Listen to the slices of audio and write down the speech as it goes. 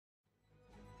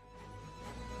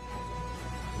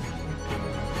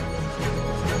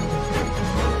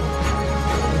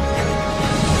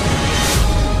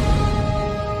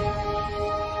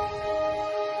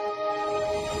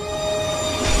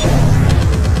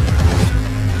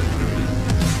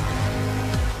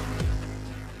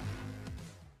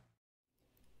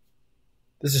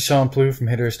This is Sean Plouffe from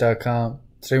Hitterish.com.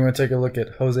 Today we're going to take a look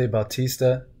at Jose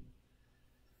Bautista.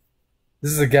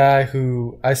 This is a guy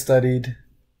who I studied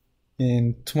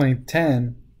in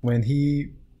 2010 when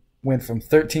he went from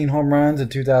 13 home runs in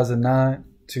 2009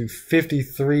 to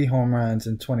 53 home runs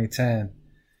in 2010.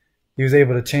 He was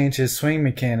able to change his swing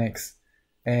mechanics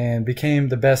and became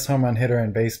the best home run hitter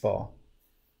in baseball.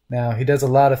 Now, he does a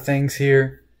lot of things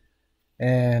here,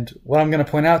 and what I'm going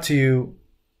to point out to you,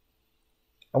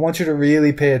 I want you to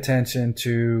really pay attention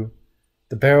to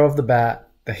the barrel of the bat,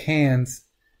 the hands,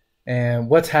 and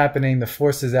what's happening, the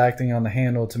forces acting on the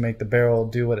handle to make the barrel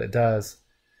do what it does.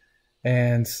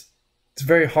 And it's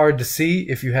very hard to see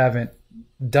if you haven't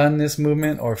done this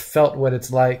movement or felt what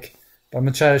it's like. But I'm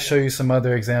going to try to show you some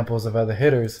other examples of other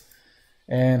hitters,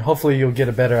 and hopefully you'll get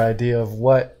a better idea of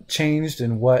what changed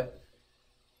and what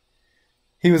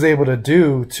he was able to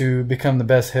do to become the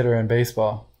best hitter in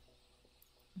baseball.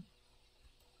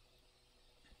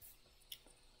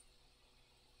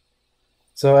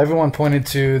 So everyone pointed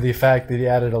to the fact that he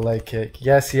added a leg kick.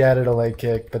 Yes, he added a leg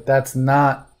kick, but that's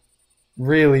not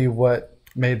really what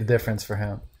made the difference for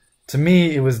him. To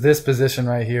me, it was this position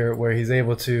right here where he's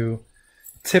able to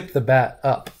tip the bat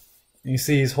up. You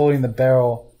see he's holding the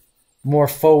barrel more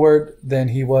forward than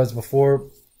he was before.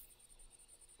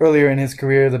 Earlier in his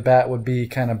career, the bat would be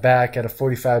kind of back at a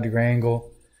 45-degree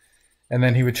angle, and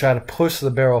then he would try to push the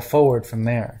barrel forward from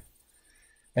there.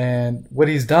 And what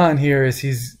he's done here is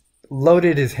he's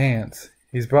loaded his hands.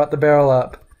 He's brought the barrel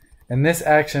up, and this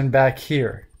action back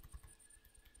here,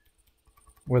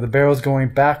 where the barrel's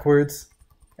going backwards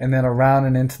and then around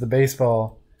and into the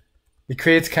baseball, it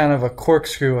creates kind of a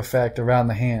corkscrew effect around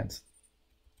the hands.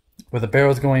 Where the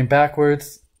barrel's going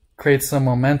backwards, creates some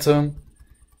momentum,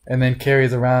 and then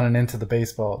carries around and into the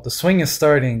baseball. The swing is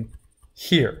starting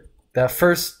here. That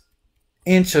first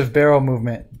inch of barrel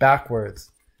movement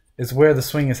backwards is where the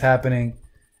swing is happening.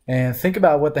 And think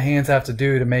about what the hands have to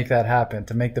do to make that happen,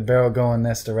 to make the barrel go in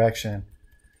this direction.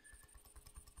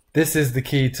 This is the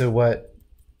key to what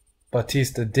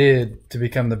Bautista did to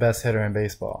become the best hitter in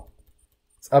baseball.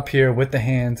 It's up here with the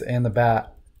hands and the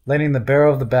bat, letting the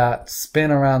barrel of the bat spin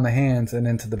around the hands and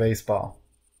into the baseball.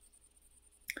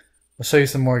 I'll show you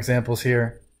some more examples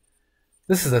here.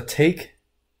 This is a take,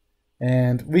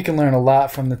 and we can learn a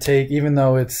lot from the take, even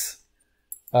though it's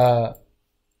a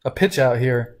pitch out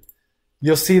here.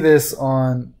 You'll see this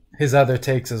on his other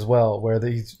takes as well, where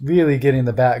he's really getting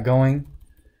the bat going.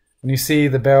 And you see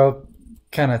the barrel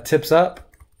kind of tips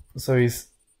up, so he's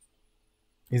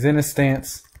in a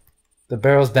stance, the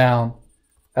barrel's down.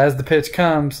 As the pitch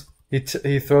comes, he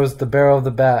throws the barrel of the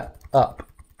bat up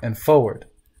and forward.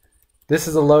 This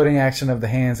is a loading action of the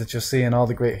hands that you'll see in all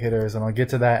the great hitters, and I'll get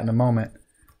to that in a moment.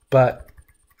 But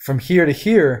from here to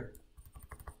here,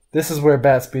 this is where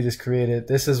bat speed is created.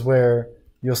 This is where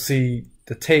you'll see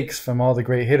the takes from all the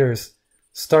great hitters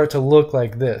start to look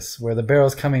like this, where the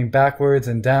barrel's coming backwards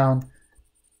and down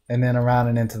and then around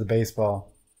and into the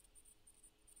baseball.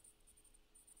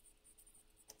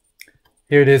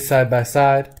 Here it is side by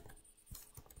side.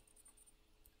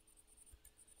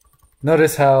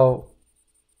 Notice how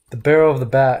the barrel of the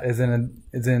bat is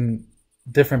in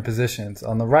different positions.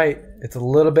 On the right, it's a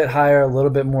little bit higher, a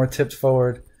little bit more tipped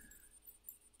forward.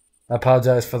 I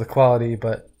apologize for the quality,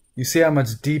 but you see how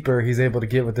much deeper he's able to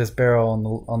get with this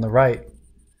barrel on the right,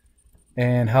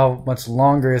 and how much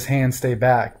longer his hands stay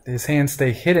back. His hands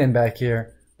stay hidden back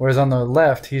here, whereas on the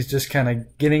left, he's just kind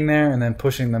of getting there and then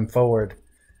pushing them forward.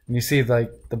 And you see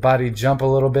like the body jump a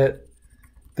little bit.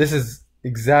 This is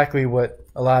exactly what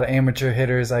a lot of amateur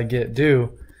hitters I get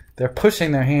do. They're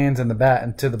pushing their hands and the bat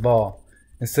into the ball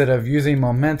instead of using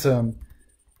momentum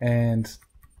and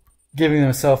giving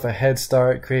themselves a head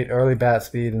start, create early bat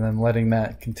speed, and then letting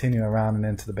that continue around and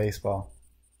into the baseball.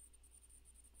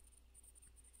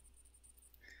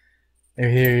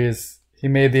 And here he is. He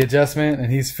made the adjustment and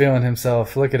he's feeling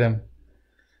himself. Look at him.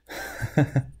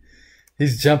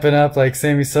 He's jumping up like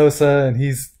Sammy Sosa, and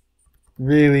he's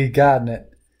really gotten it.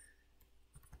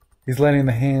 He's letting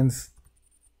the hands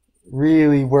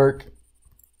really work,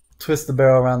 twist the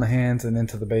barrel around the hands and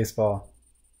into the baseball.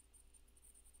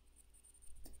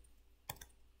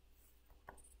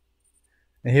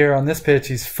 And here on this pitch,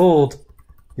 he's fooled.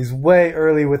 He's way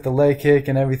early with the leg kick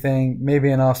and everything, maybe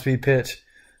an off-speed pitch.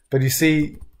 But you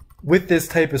see, with this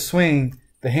type of swing,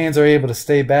 the hands are able to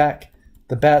stay back.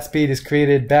 The bat speed is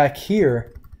created back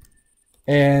here,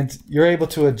 and you're able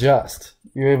to adjust.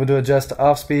 You're able to adjust to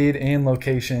off-speed and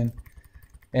location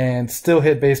and still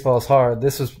hit baseballs hard.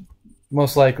 This was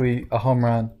most likely a home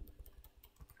run.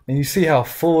 And you see how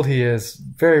fooled he is.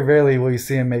 Very rarely will you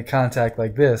see him make contact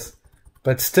like this.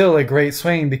 but still a great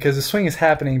swing because the swing is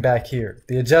happening back here.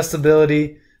 The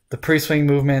adjustability, the pre-swing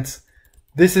movements,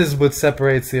 this is what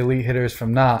separates the elite hitters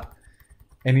from not.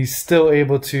 And he's still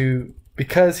able to,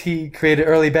 because he created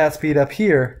early bat speed up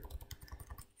here,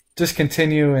 just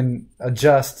continue and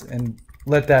adjust and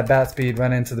let that bat speed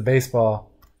run into the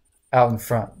baseball out in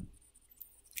front.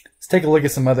 Let's take a look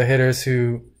at some other hitters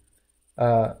who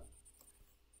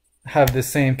have this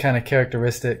same kind of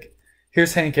characteristic.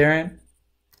 Here's Hank Aaron.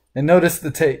 And notice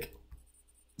the take.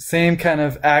 Same kind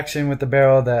of action with the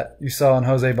barrel that you saw in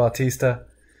Jose Bautista.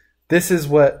 This is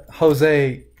what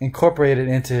Jose incorporated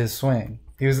into his swing.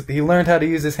 He learned how to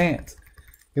use his hands.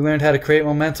 He learned how to create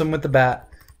momentum with the bat.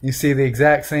 You see the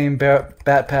exact same bat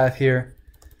path here,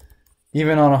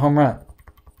 even on a home run.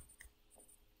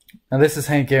 Now this is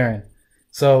Hank Aaron.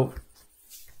 So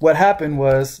what happened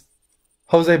was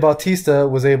Jose Bautista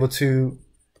was able to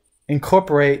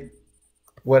incorporate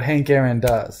what Hank Aaron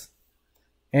does.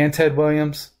 And Ted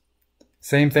Williams,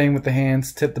 same thing with the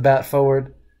hands. Tip the bat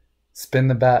forward, spin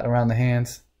the bat around the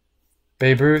hands.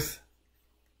 Babe Ruth,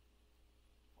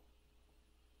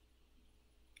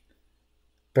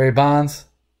 Barry Bonds,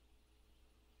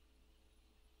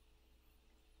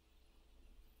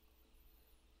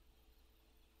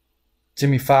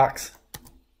 Jimmy Fox,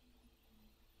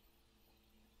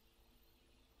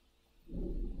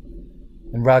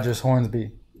 and Rogers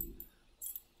Hornsby.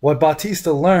 What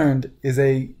Bautista learned is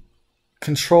a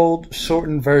controlled,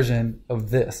 shortened version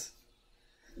of this.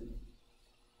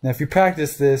 Now, if you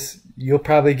practice this, you'll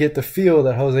probably get the feel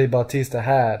that Jose Bautista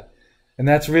had. And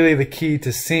that's really the key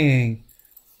to seeing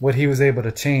what he was able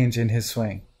to change in his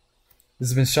swing. This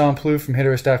has been Sean Plouffe from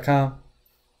Hitterish.com.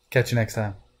 Catch you next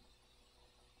time.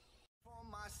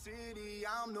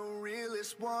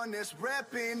 One that's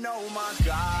repping, oh my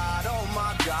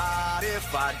God,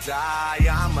 if I die,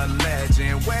 I'm a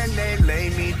legend. When they lay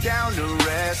me down to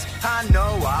rest, I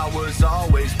know I was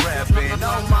always repping,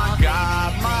 oh my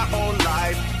God, my whole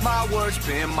life, my words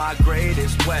been my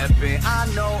greatest weapon. I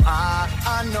know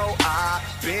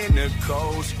I've been the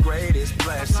coast's greatest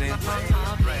blessing.